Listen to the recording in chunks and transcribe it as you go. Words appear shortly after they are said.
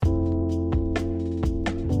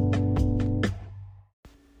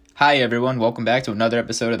Hi, everyone. Welcome back to another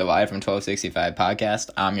episode of the Live from 1265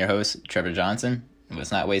 podcast. I'm your host, Trevor Johnson.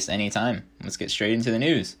 Let's not waste any time. Let's get straight into the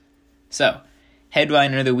news. So,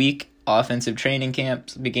 headliner of the week, offensive training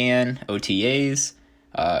camps began, OTAs.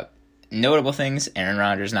 Notable things, Aaron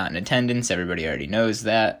Rodgers not in attendance. Everybody already knows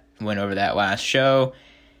that. Went over that last show.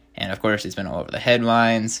 And, of course, it's been all over the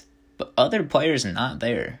headlines. But other players not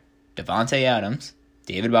there. Davante Adams,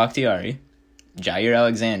 David Bakhtiari, Jair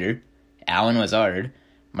Alexander, Allen Lazard,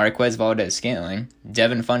 Marquez Valdes-Scantling,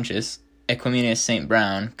 Devin Funchess, Equanimeous St.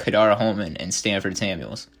 Brown, Kadar Holman, and Stanford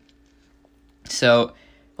Samuels. So,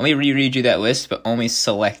 let me reread you that list, but only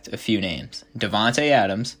select a few names. Davante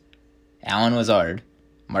Adams, Allen Lazard,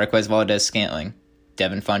 Marquez Valdes-Scantling,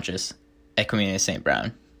 Devin Funchess, Equanimeous St.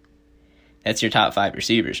 Brown. That's your top 5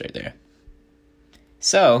 receivers right there.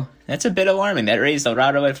 So, that's a bit alarming. That raised a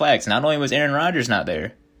lot of red flags. Not only was Aaron Rodgers not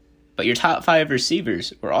there, but your top 5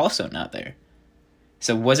 receivers were also not there.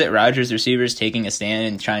 So was it Rodgers' receivers taking a stand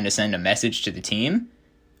and trying to send a message to the team?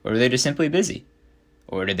 Or were they just simply busy?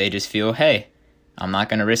 Or did they just feel, hey, I'm not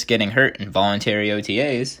going to risk getting hurt in voluntary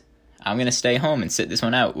OTAs. I'm going to stay home and sit this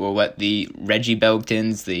one out. We'll let the Reggie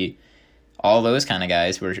Beltons, all those kind of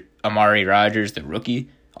guys, were Amari Rodgers, the rookie,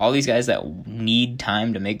 all these guys that need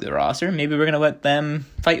time to make the roster, maybe we're going to let them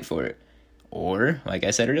fight for it. Or, like I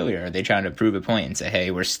said earlier, are they trying to prove a point and say, hey,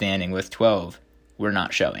 we're standing with 12. We're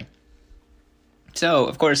not showing. So,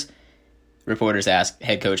 of course, reporters asked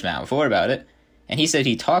head coach Matt LaFleur about it, and he said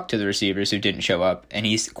he talked to the receivers who didn't show up, and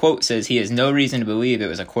he, quote, says he has no reason to believe it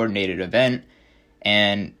was a coordinated event,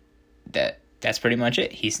 and that's pretty much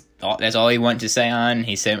it. That's all he went to say on.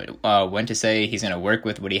 He went to say he's going to work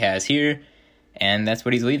with what he has here, and that's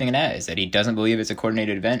what he's leaving it at, is that he doesn't believe it's a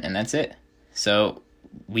coordinated event, and that's it. So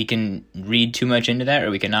we can read too much into that,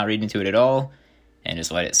 or we can not read into it at all, and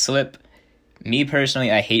just let it slip. Me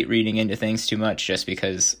personally, I hate reading into things too much just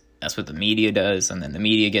because that's what the media does, and then the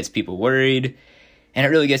media gets people worried, and it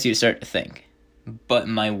really gets you to start to think. But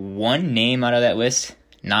my one name out of that list,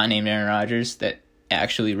 not named Aaron Rodgers, that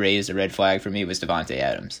actually raised a red flag for me was Davante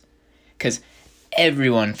Adams. Because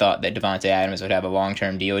everyone thought that Davante Adams would have a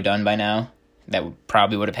long-term deal done by now. That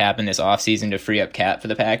probably would have happened this offseason to free up cap for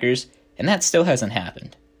the Packers, and that still hasn't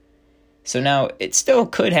happened. So now, it still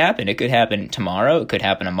could happen. It could happen tomorrow. It could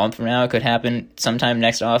happen a month from now. It could happen sometime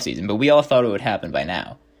next offseason. But we all thought it would happen by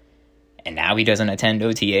now. And now he doesn't attend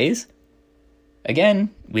OTAs?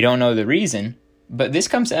 Again, we don't know the reason. But this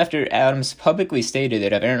comes after Adams publicly stated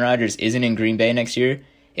that if Aaron Rodgers isn't in Green Bay next year,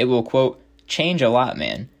 it will, quote, change a lot,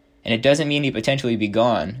 man. And it doesn't mean he'd potentially be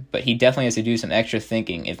gone, but he definitely has to do some extra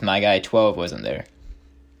thinking if my guy 12 wasn't there.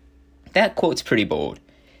 That quote's pretty bold.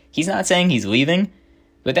 He's not saying he's leaving,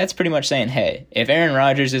 but that's pretty much saying, hey, if Aaron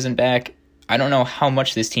Rodgers isn't back, I don't know how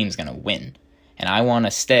much this team's going to win. And I want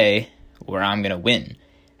to stay where I'm going to win.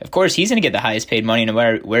 Of course, he's going to get the highest paid money no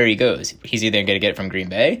matter where he goes. He's either going to get it from Green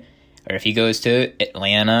Bay, or if he goes to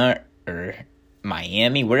Atlanta or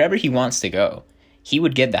Miami, wherever he wants to go, he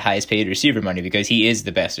would get the highest paid receiver money because he is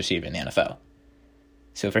the best receiver in the NFL.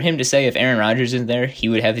 So for him to say if Aaron Rodgers isn't there, he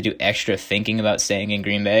would have to do extra thinking about staying in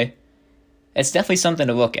Green Bay, it's definitely something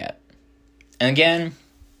to look at. And again,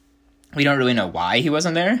 we don't really know why he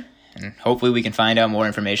wasn't there, and hopefully we can find out more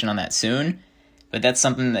information on that soon, but that's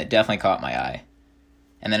something that definitely caught my eye.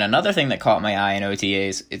 And then another thing that caught my eye in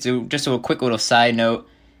OTAs, it's just a quick little side note,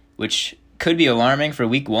 which could be alarming for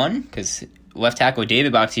week 1, because left tackle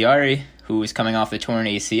David Bakhtiari, who was coming off the torn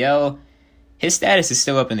ACL, his status is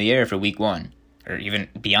still up in the air for week 1, or even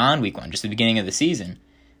beyond week 1, just the beginning of the season.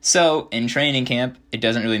 So, in training camp, it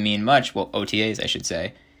doesn't really mean much, well, OTAs I should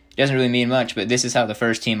say, it doesn't really mean much, but this is how the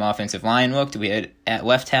first team offensive line looked. We had at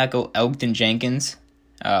left tackle Elgton Jenkins,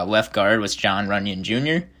 left guard was John Runyon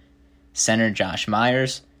Jr., center Josh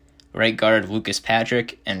Myers, right guard Lucas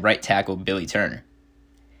Patrick, and right tackle Billy Turner.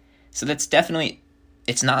 So that's definitely,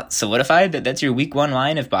 it's not solidified that that's your week 1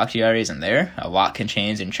 line if Bakhtiari isn't there. A lot can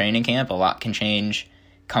change in training camp, a lot can change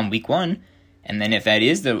come week 1, and then if that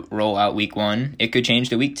is the rollout week 1, it could change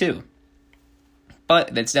to week 2.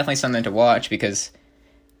 But that's definitely something to watch because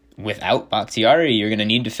without Bakhtiari, you're going to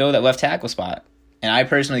need to fill that left tackle spot. And I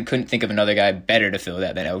personally couldn't think of another guy better to fill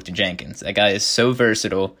that than Elgton Jenkins. That guy is so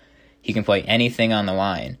versatile. He can play anything on the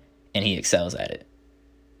line, and he excels at it.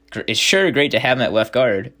 It's sure great to have him at left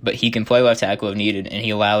guard, but he can play left tackle if needed, and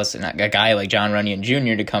he allows a guy like John Runyon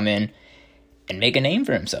Jr. to come in and make a name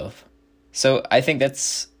for himself. So I think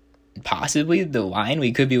that's possibly the line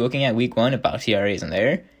we could be looking at week 1 if Bakhtiari isn't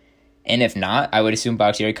there. And if not, I would assume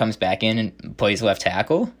Bakhtiari comes back in and plays left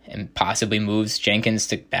tackle and possibly moves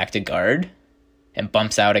Jenkins back to guard and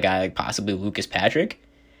bumps out a guy like possibly Lucas Patrick.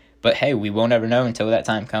 But hey, we won't ever know until that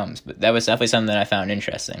time comes. But that was definitely something that I found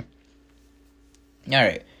interesting. All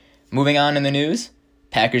right, moving on in the news,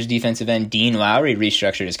 Packers defensive end Dean Lowry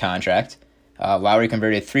restructured his contract. Lowry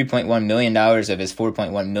converted $3.1 million of his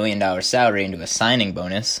 $4.1 million salary into a signing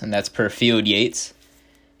bonus, and that's per Field Yates.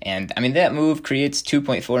 And, I mean, that move creates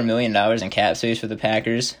 $2.4 million in cap space for the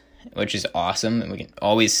Packers, which is awesome. And we can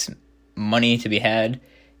always money to be had,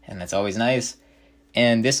 and that's always nice.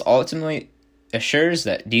 And this ultimately assures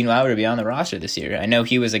that Dean Lowry will be on the roster this year. I know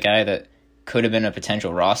he was a guy that could have been a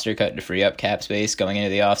potential roster cut to free up cap space going into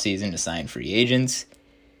the offseason to sign free agents,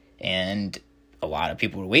 and a lot of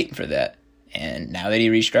people were waiting for that. And now that he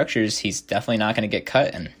restructures, he's definitely not going to get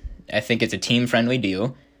cut, and I think it's a team-friendly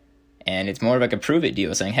deal, and it's more of like a prove-it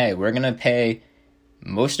deal, saying, hey, we're going to pay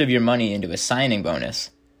most of your money into a signing bonus,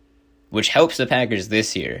 which helps the Packers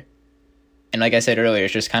this year. And like I said earlier,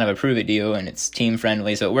 it's just kind of a prove-it deal, and it's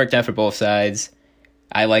team-friendly, so it worked out for both sides.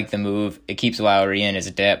 I like the move. It keeps Lowry in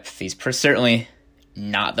his depth. He's certainly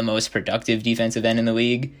not the most productive defensive end in the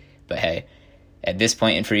league, but hey, at this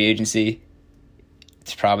point in free agency,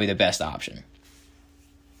 it's probably the best option.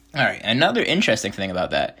 All right, another interesting thing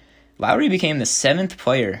about that, Lowry became the 7th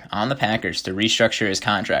player on the Packers to restructure his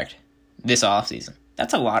contract this offseason.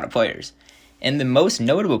 That's a lot of players. And the most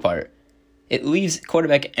notable part, it leaves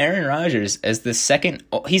quarterback Aaron Rodgers as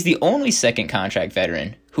he's the only second contract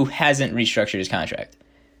veteran who hasn't restructured his contract.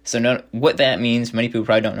 So what that means, many people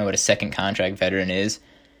probably don't know what a second contract veteran is.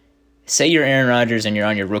 Say you're Aaron Rodgers and you're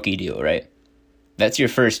on your rookie deal, right? That's your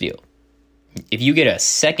first deal. If you get a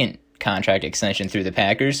second contract extension through the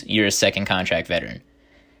Packers, you're a second contract veteran.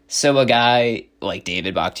 So a guy like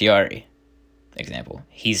David Bakhtiari, example,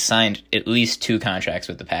 he's signed at least 2 contracts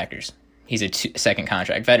with the Packers. He's a second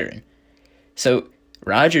contract veteran. So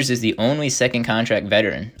Rodgers is the only second contract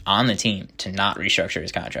veteran on the team to not restructure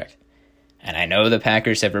his contract. And I know the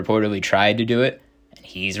Packers have reportedly tried to do it, and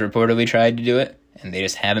he's reportedly tried to do it, and they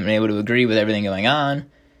just haven't been able to agree with everything going on.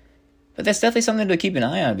 But that's definitely something to keep an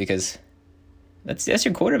eye on, because that's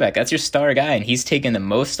your quarterback. That's your star guy, and he's taken the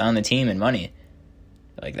most on the team in money.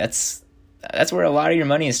 Like, that's where a lot of your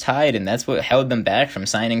money is tied, and that's what held them back from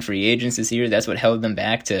signing free agents this year. That's what held them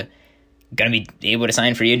back to going to be able to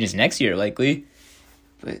sign free agents next year, likely.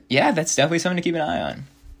 But yeah, that's definitely something to keep an eye on.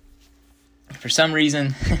 For some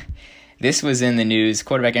reason, this was in the news.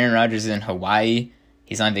 Quarterback Aaron Rodgers is in Hawaii.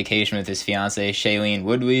 He's on vacation with his fiancée, Shailene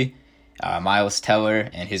Woodley, Miles Teller,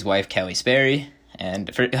 and his wife, Kelly Sperry.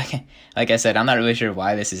 And like I said, I'm not really sure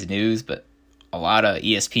why this is news, but a lot of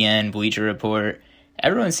ESPN, Bleacher Report,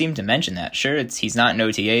 everyone seemed to mention that. Sure, he's not in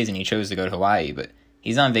OTAs and he chose to go to Hawaii, but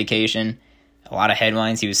he's on vacation. A lot of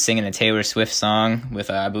headlines. He was singing a Taylor Swift song with,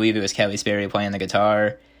 I believe it was Kelly Sperry playing the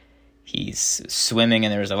guitar. He's swimming,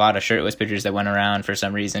 and there was a lot of shirtless pictures that went around for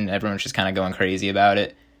some reason. Everyone's just kind of going crazy about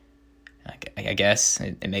it. I guess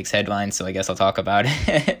it makes headlines, so I guess I'll talk about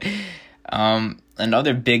it.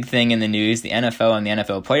 Another big thing in the news, the NFL and the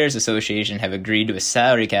NFL Players Association have agreed to a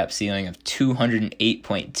salary cap ceiling of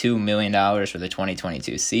 $208.2 million for the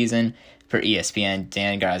 2022 season, per ESPN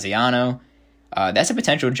Dan Graziano. That's a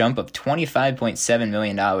potential jump of $25.7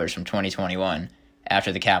 million from 2021,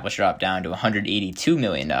 after the cap was dropped down to $182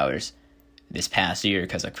 million this past year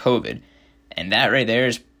because of COVID. And that right there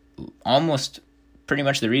is almost pretty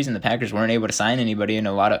much the reason the Packers weren't able to sign anybody, and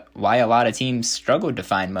why a lot of teams struggled to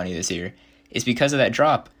find money this year is because of that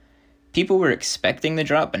drop. People were expecting the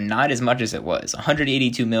drop, but not as much as it was.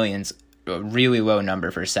 $182 million is a really low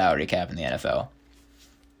number for a salary cap in the NFL.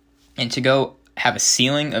 And to go have a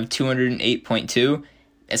ceiling of 208.2,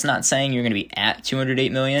 it's not saying you're going to be at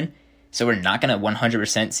 208 million. So we're not going to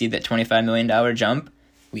 100% see that $25 million jump.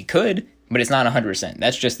 We could, but it's not 100%.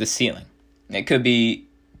 That's just the ceiling. It could be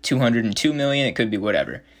 202 million. It could be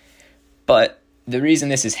whatever. But the reason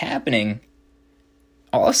this is happening,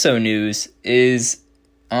 also news, is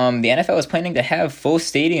the NFL is planning to have full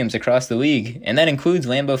stadiums across the league, and that includes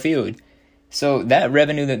Lambeau Field. So that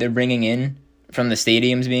revenue that they're bringing in from the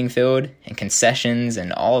stadiums being filled and concessions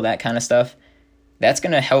and all that kind of stuff, that's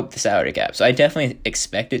going to help the salary cap. So I definitely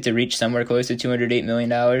expect it to reach somewhere close to $208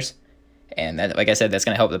 million. And that, like I said, that's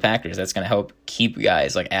going to help the Packers. That's going to help keep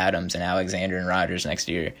guys like Adams and Alexander and Rodgers next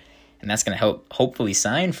year. And that's going to help hopefully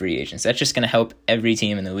sign free agents. That's just going to help every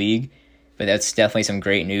team in the league. But that's definitely some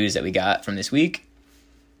great news that we got from this week.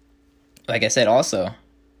 Like I said, also,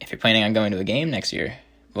 if you're planning on going to a game next year,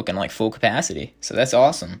 looking like full capacity. So that's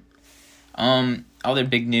awesome. Other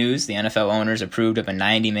big news, the NFL owners approved of a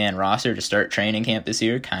 90-man roster to start training camp this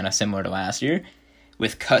year, kind of similar to last year,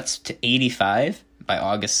 with cuts to 85 by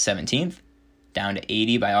August 17th, down to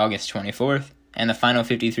 80 by August 24th, and the final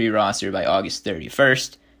 53 roster by August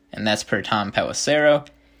 31st, and that's per Tom Pelissero.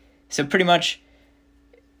 So pretty much,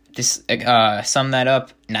 just sum that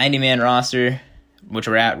up, 90-man roster, which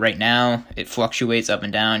we're at right now. It fluctuates up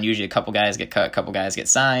and down. Usually a couple guys get cut, a couple guys get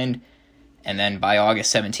signed. And then by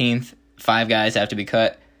August 17th, 5 guys have to be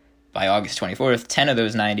cut. By August 24th, 10 of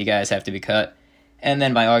those 90 guys have to be cut. And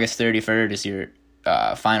then by August 31st is your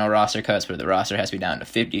final roster cuts, where the roster has to be down to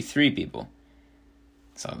 53 people.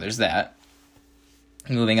 So there's that.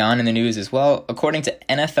 Moving on in the news as well, according to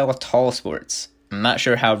NFL Tall Sports, I'm not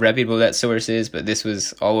sure how reputable that source is, but this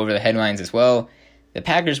was all over the headlines as well. The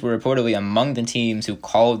Packers were reportedly among the teams who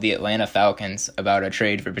called the Atlanta Falcons about a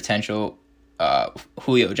trade for potential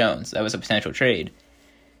Julio Jones. That was a potential trade.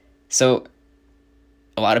 So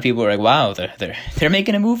a lot of people are like, wow, they're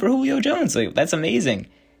making a move for Julio Jones. Like, that's amazing.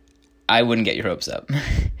 I wouldn't get your hopes up.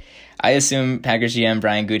 I assume Packers GM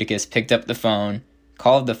Brian Gutekunst picked up the phone,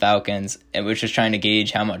 called the Falcons, and was just trying to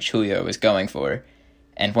gauge how much Julio was going for.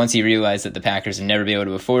 And once he realized that the Packers would never be able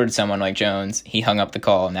to afford someone like Jones, he hung up the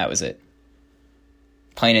call, and that was it.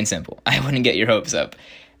 Plain and simple. I wouldn't get your hopes up.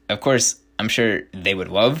 Of course, I'm sure they would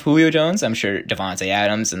love Julio Jones. I'm sure Devontae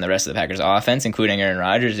Adams and the rest of the Packers offense, including Aaron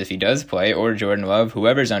Rodgers if he does play, or Jordan Love,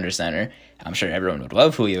 whoever's under center, I'm sure everyone would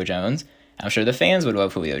love Julio Jones. I'm sure the fans would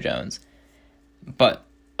love Julio Jones. But,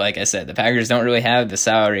 like I said, the Packers don't really have the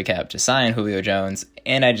salary cap to sign Julio Jones,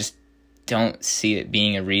 and I just don't see it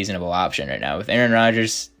being a reasonable option right now. With Aaron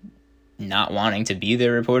Rodgers not wanting to be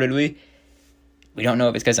there reportedly, we don't know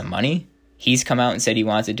if it's because of money. He's come out and said he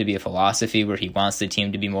wants it to be a philosophy where he wants the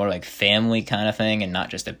team to be more like family kind of thing and not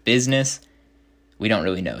just a business. We don't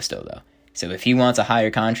really know still, though. So if he wants a higher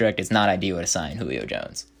contract, it's not ideal to sign Julio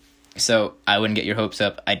Jones. So I wouldn't get your hopes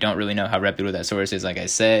up. I don't really know how reputable that source is, like I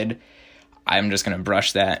said. I'm just going to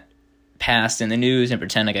brush that past in the news and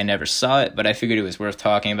pretend like I never saw it, but I figured it was worth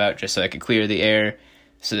talking about just so I could clear the air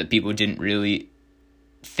so that people didn't really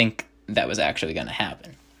think that was actually going to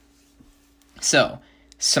happen. So,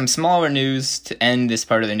 some smaller news to end this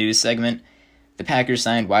part of the news segment. The Packers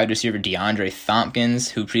signed wide receiver DeAndre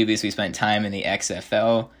Thompkins, who previously spent time in the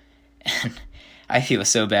XFL. And I feel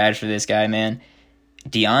so bad for this guy, man.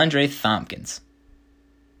 DeAndre Thompkins.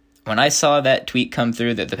 When I saw that tweet come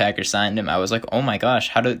through that the Packers signed him, I was like, oh my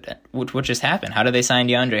gosh, what just happened? How did they sign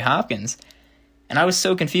DeAndre Hopkins? And I was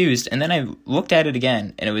so confused. And then I looked at it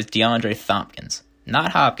again, and it was DeAndre Thompkins.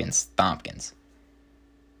 Not Hopkins, Thompkins.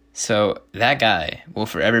 So that guy will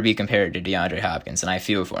forever be compared to DeAndre Hopkins, and I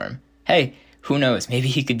feel for him. Hey, who knows? Maybe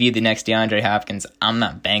he could be the next DeAndre Hopkins. I'm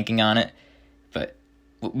not banking on it, but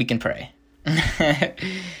we can pray.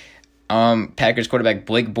 Packers quarterback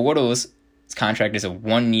Blake Bortles' contract is a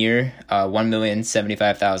 1-year,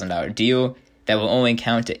 $1,075,000 deal that will only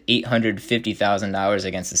count to $850,000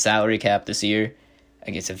 against the salary cap this year.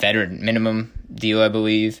 It's a veteran minimum deal, I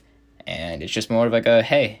believe, and it's just more of like a,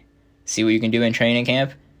 hey, see what you can do in training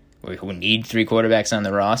camp. We need 3 quarterbacks on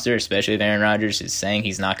the roster, especially if Aaron Rodgers is saying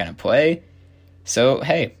he's not going to play. So,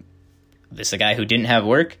 hey, this is a guy who didn't have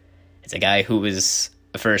work. It's a guy who was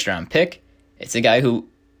a first-round pick. It's a guy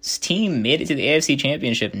whose team made it to the AFC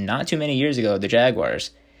Championship not too many years ago, the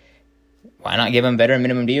Jaguars. Why not give him a better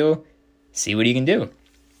minimum deal? See what he can do.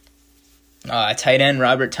 Tight end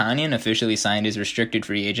Robert Tonyan officially signed his restricted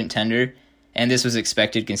free agent tender, and this was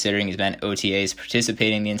expected considering he's been OTAs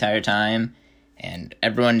participating the entire time. And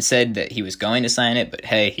everyone said that he was going to sign it, but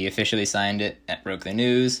hey, he officially signed it. That broke the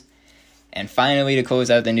news. And finally, to close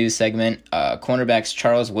out the news segment, cornerbacks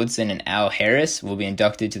Charles Woodson and Al Harris will be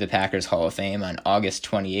inducted to the Packers Hall of Fame on August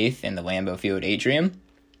 28th in the Lambeau Field Atrium.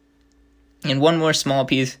 And one more small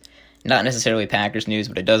piece, not necessarily Packers news,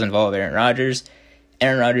 but it does involve Aaron Rodgers.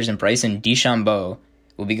 Aaron Rodgers and Bryson DeChambeau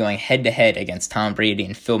will be going head-to-head against Tom Brady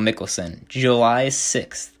and Phil Mickelson July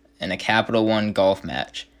 6th in a Capital One golf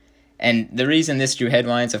match. And the reason this drew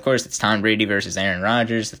headlines, of course, it's Tom Brady versus Aaron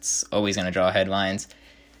Rodgers. It's always going to draw headlines.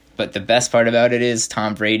 But the best part about it is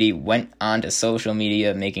Tom Brady went onto social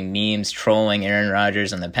media making memes, trolling Aaron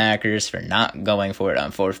Rodgers and the Packers for not going for it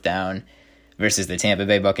on 4th down versus the Tampa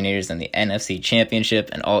Bay Buccaneers in the NFC Championship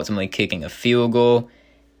and ultimately kicking a field goal,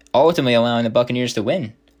 ultimately allowing the Buccaneers to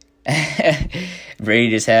win. Brady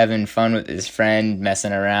just having fun with his friend,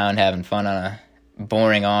 messing around, having fun on a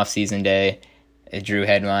boring off-season day. It drew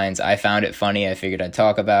headlines. I found it funny. I figured I'd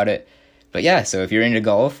talk about it. But yeah, so if you're into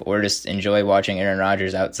golf or just enjoy watching Aaron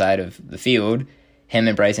Rodgers outside of the field, him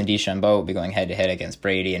and Bryson DeChambeau will be going head-to-head against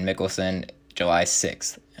Brady and Mickelson July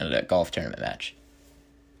 6th in a golf tournament match.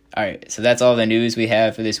 All right, so that's all the news we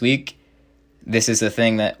have for this week. This is the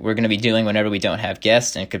thing that we're going to be doing whenever we don't have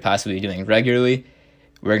guests and could possibly be doing regularly.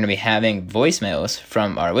 We're going to be having voicemails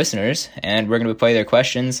from our listeners, and we're going to play their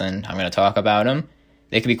questions, and I'm going to talk about them.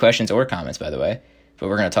 They could be questions or comments, by the way. but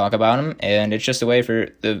we're going to talk about them, and it's just a way for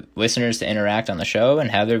the listeners to interact on the show and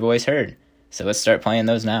have their voice heard. So let's start playing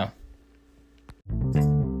those now.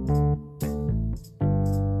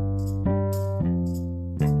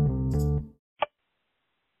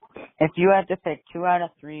 If you had to pick 2 out of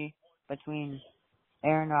 3 between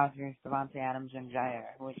Aaron Rodgers, Davante Adams, and Jair,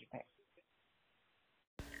 who would you pick?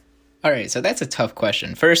 All right, so that's a tough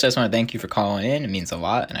question. First, I just want to thank you for calling in. It means a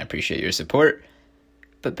lot, and I appreciate your support.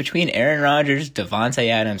 But between Aaron Rodgers, Davante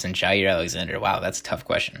Adams, and Jair Alexander, wow, that's a tough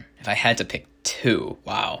question. If I had to pick 2,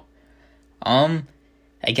 wow.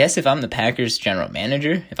 I guess if I'm the Packers general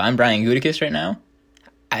manager, if I'm Brian Gutekunst right now,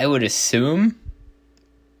 I would assume,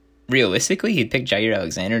 realistically, he'd pick Jair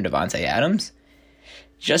Alexander and Davante Adams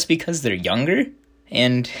just because they're younger.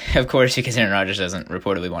 And, of course, because Aaron Rodgers doesn't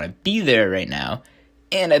reportedly want to be there right now.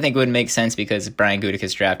 And I think it would make sense because Brian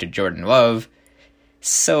Gutekunst drafted Jordan Love.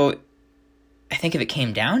 So I think if it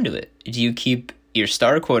came down to it, do you keep your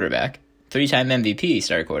star quarterback, 3-time MVP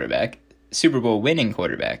star quarterback, Super Bowl winning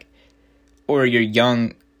quarterback, or your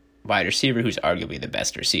young wide receiver who's arguably the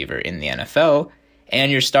best receiver in the NFL,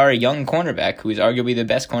 and your star young cornerback who is arguably the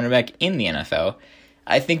best cornerback in the NFL?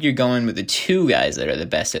 I think you're going with the 2 guys that are the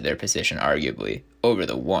best at their position, arguably, over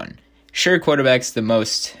the 1. Sure, quarterback's the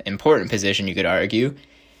most important position, you could argue,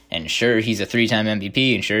 and sure, he's a 3-time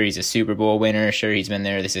MVP, and sure, he's a Super Bowl winner, sure, he's been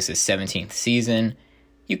there, this is his 17th season.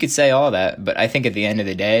 You could say all that, but I think at the end of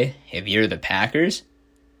the day, if you're the Packers,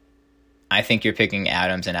 I think you're picking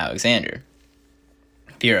Adams and Alexander.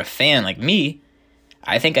 If you're a fan like me,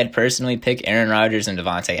 I think I'd personally pick Aaron Rodgers and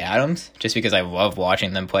Davante Adams, just because I love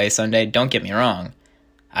watching them play Sunday. Don't get me wrong.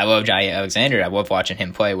 I love Jair Alexander. I love watching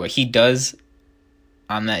him play. What he does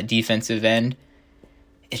on that defensive end,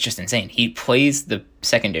 it's just insane. He plays the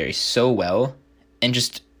secondary so well, and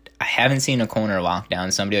just, I haven't seen a corner lock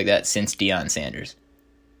down somebody like that since Deion Sanders.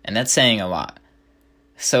 And that's saying a lot.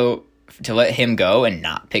 So to let him go and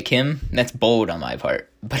not pick him, that's bold on my part.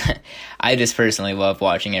 But I just personally love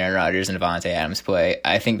watching Aaron Rodgers and Davante Adams play.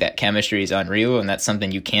 I think that chemistry is unreal, and that's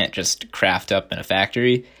something you can't just craft up in a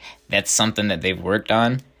factory. That's something that they've worked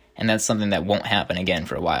on, and that's something that won't happen again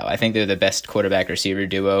for a while. I think they're the best quarterback-receiver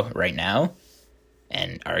duo right now,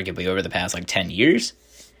 and arguably over the past, 10 years.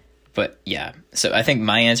 But, yeah, so I think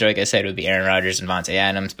my answer, like I said, would be Aaron Rodgers and Davante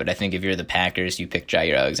Adams, but I think if you're the Packers, you pick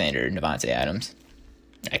Jair Alexander and Davante Adams.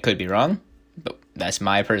 I could be wrong, but that's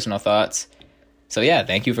my personal thoughts. So, yeah,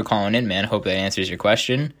 thank you for calling in, man. Hope that answers your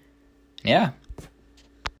question. Yeah.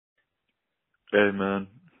 Hey, man,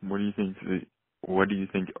 what do you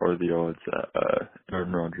think are the odds that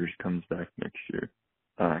Aaron Rodgers comes back next year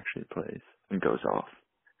and actually plays and goes off?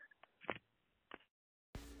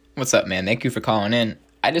 What's up, man? Thank you for calling in.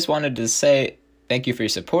 I just wanted to say thank you for your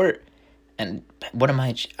support. And what are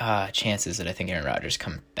my chances that I think Aaron Rodgers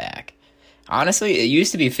comes back? Honestly, it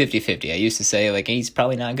used to be 50-50. I used to say, he's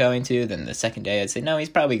probably not going to. Then the second day, I'd say, no, he's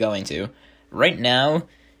probably going to. Right now,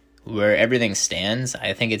 where everything stands,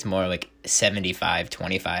 I think it's more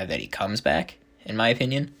 75-25 that he comes back, in my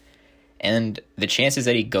opinion. And the chances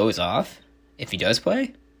that he goes off, if he does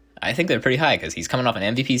play, I think they're pretty high because he's coming off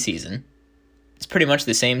an MVP season. It's pretty much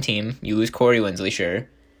the same team. You lose Corey Linsley, sure.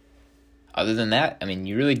 Other than that,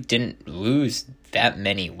 you really didn't lose that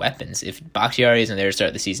many weapons. If Bakhtiari isn't there to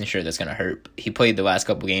start the season, sure, that's going to hurt. He played the last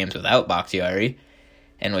couple games without Bakhtiari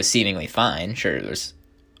and was seemingly fine. Sure, there's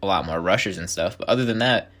a lot more rushers and stuff, but other than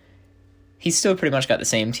that, he's still pretty much got the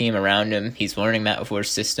same team around him. He's learning Matt LaFleur's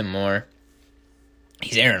system more.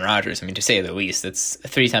 He's Aaron Rodgers, to say the least. That's a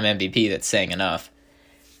 3-time MVP, that's saying enough.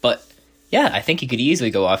 But yeah, I think he could easily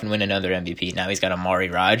go off and win another MVP. Now he's got Amari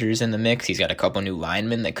Rodgers in the mix. He's got a couple new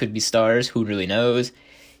linemen that could be stars. Who really knows?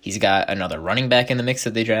 He's got another running back in the mix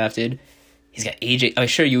that they drafted. He's got AJ. Oh,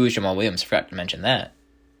 sure, you lose Jamal Williams. Forgot to mention that.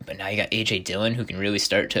 But now you got AJ Dillon, who can really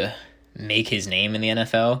start to make his name in the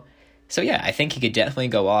NFL. So yeah, I think he could definitely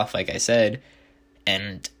go off, like I said.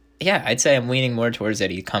 And yeah, I'd say I'm leaning more towards that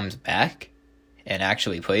he comes back and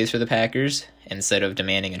actually plays for the Packers instead of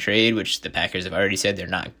demanding a trade, which the Packers have already said they're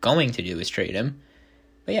not going to do, is trade him.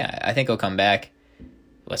 But yeah, I think he'll come back.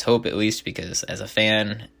 Let's hope at least, because as a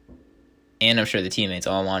fan, and I'm sure the teammates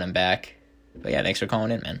all want him back. But yeah, thanks for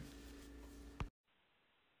calling in, man.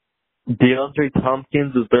 DeAndre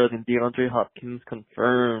Tompkins is better than DeAndre Hopkins.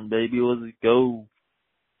 Confirmed, baby. Let's go.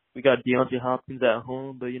 We got DeAndre Hopkins at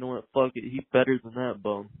home, but you know what? Fuck it. He's better than that,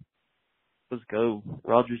 bum. Let's go.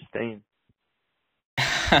 Rodgers staying.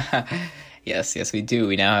 Yes, we do.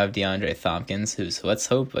 We now have DeAndre Thompkins, who's, let's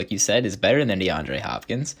hope, like you said, is better than DeAndre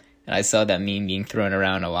Hopkins. And I saw that meme being thrown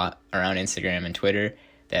around a lot around Instagram and Twitter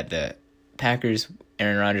that the Packers,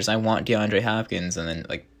 Aaron Rodgers, I want DeAndre Hopkins, and then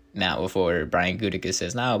Matt LaFleur or Brian Gutekunst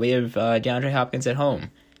says, no, we have DeAndre Hopkins at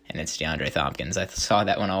home, and it's DeAndre Hopkins. I saw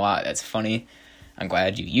that one a lot. That's funny. I'm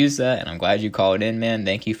glad you used that, and I'm glad you called in, man.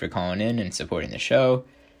 Thank you for calling in and supporting the show.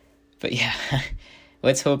 But yeah,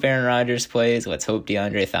 let's hope Aaron Rodgers plays. Let's hope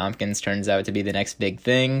DeAndre Hopkins turns out to be the next big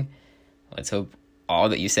thing. Let's hope all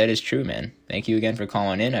that you said is true, man. Thank you again for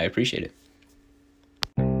calling in. I appreciate it.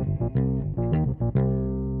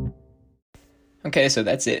 Okay, so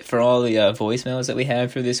that's it for all the voicemails that we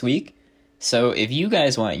have for this week. So if you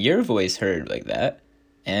guys want your voice heard like that,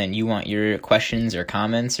 and you want your questions or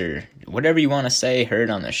comments or whatever you want to say heard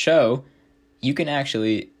on the show, you can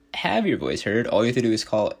actually have your voice heard. All you have to do is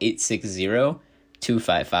call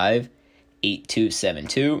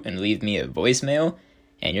 860-255-8272 and leave me a voicemail,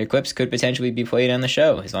 and your clips could potentially be played on the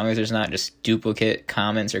show, as long as there's not just duplicate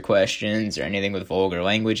comments or questions or anything with vulgar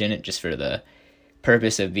language in it, just for the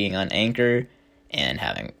purpose of being on Anchor and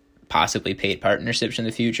having possibly paid partnerships in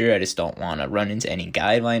the future. I just don't want to run into any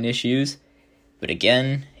guideline issues. But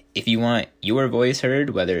again, if you want your voice heard,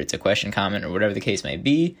 whether it's a question, comment, or whatever the case may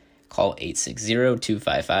be, call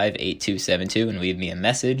 860-255-8272 and leave me a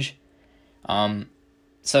message.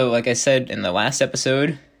 So like I said in the last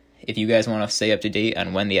episode, if you guys want to stay up to date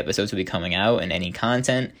on when the episodes will be coming out and any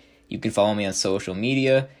content, you can follow me on social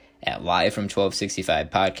media at Live from 1265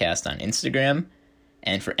 Podcast on Instagram.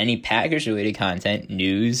 And for any Packers-related content,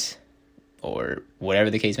 news, or whatever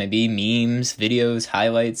the case may be, memes, videos,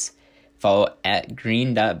 highlights, follow at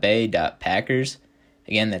green.bay.packers.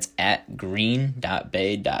 Again, that's at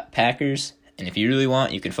green.bay.packers. And if you really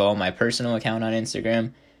want, you can follow my personal account on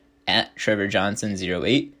Instagram at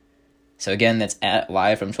TrevorJohnson08. So again, that's at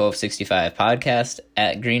Live from 1265 Podcast,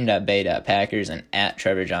 at green.bay.packers, and at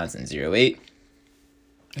TrevorJohnson08.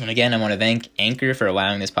 And again, I want to thank Anchor for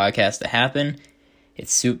allowing this podcast to happen.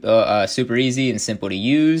 It's super easy and simple to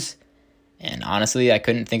use. And honestly, I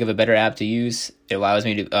couldn't think of a better app to use. It allows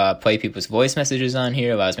me to play people's voice messages on here.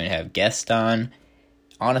 It allows me to have guests on.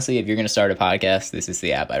 Honestly, if you're going to start a podcast, this is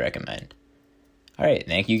the app I recommend. All right,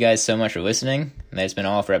 thank you guys so much for listening. And that's been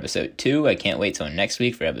all for episode 2. I can't wait till next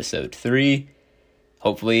week for episode 3.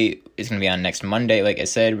 Hopefully, it's going to be on next Monday. Like I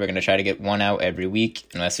said, we're going to try to get one out every week,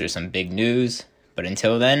 unless there's some big news. But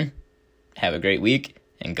until then, have a great week,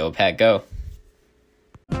 and go Pack Go.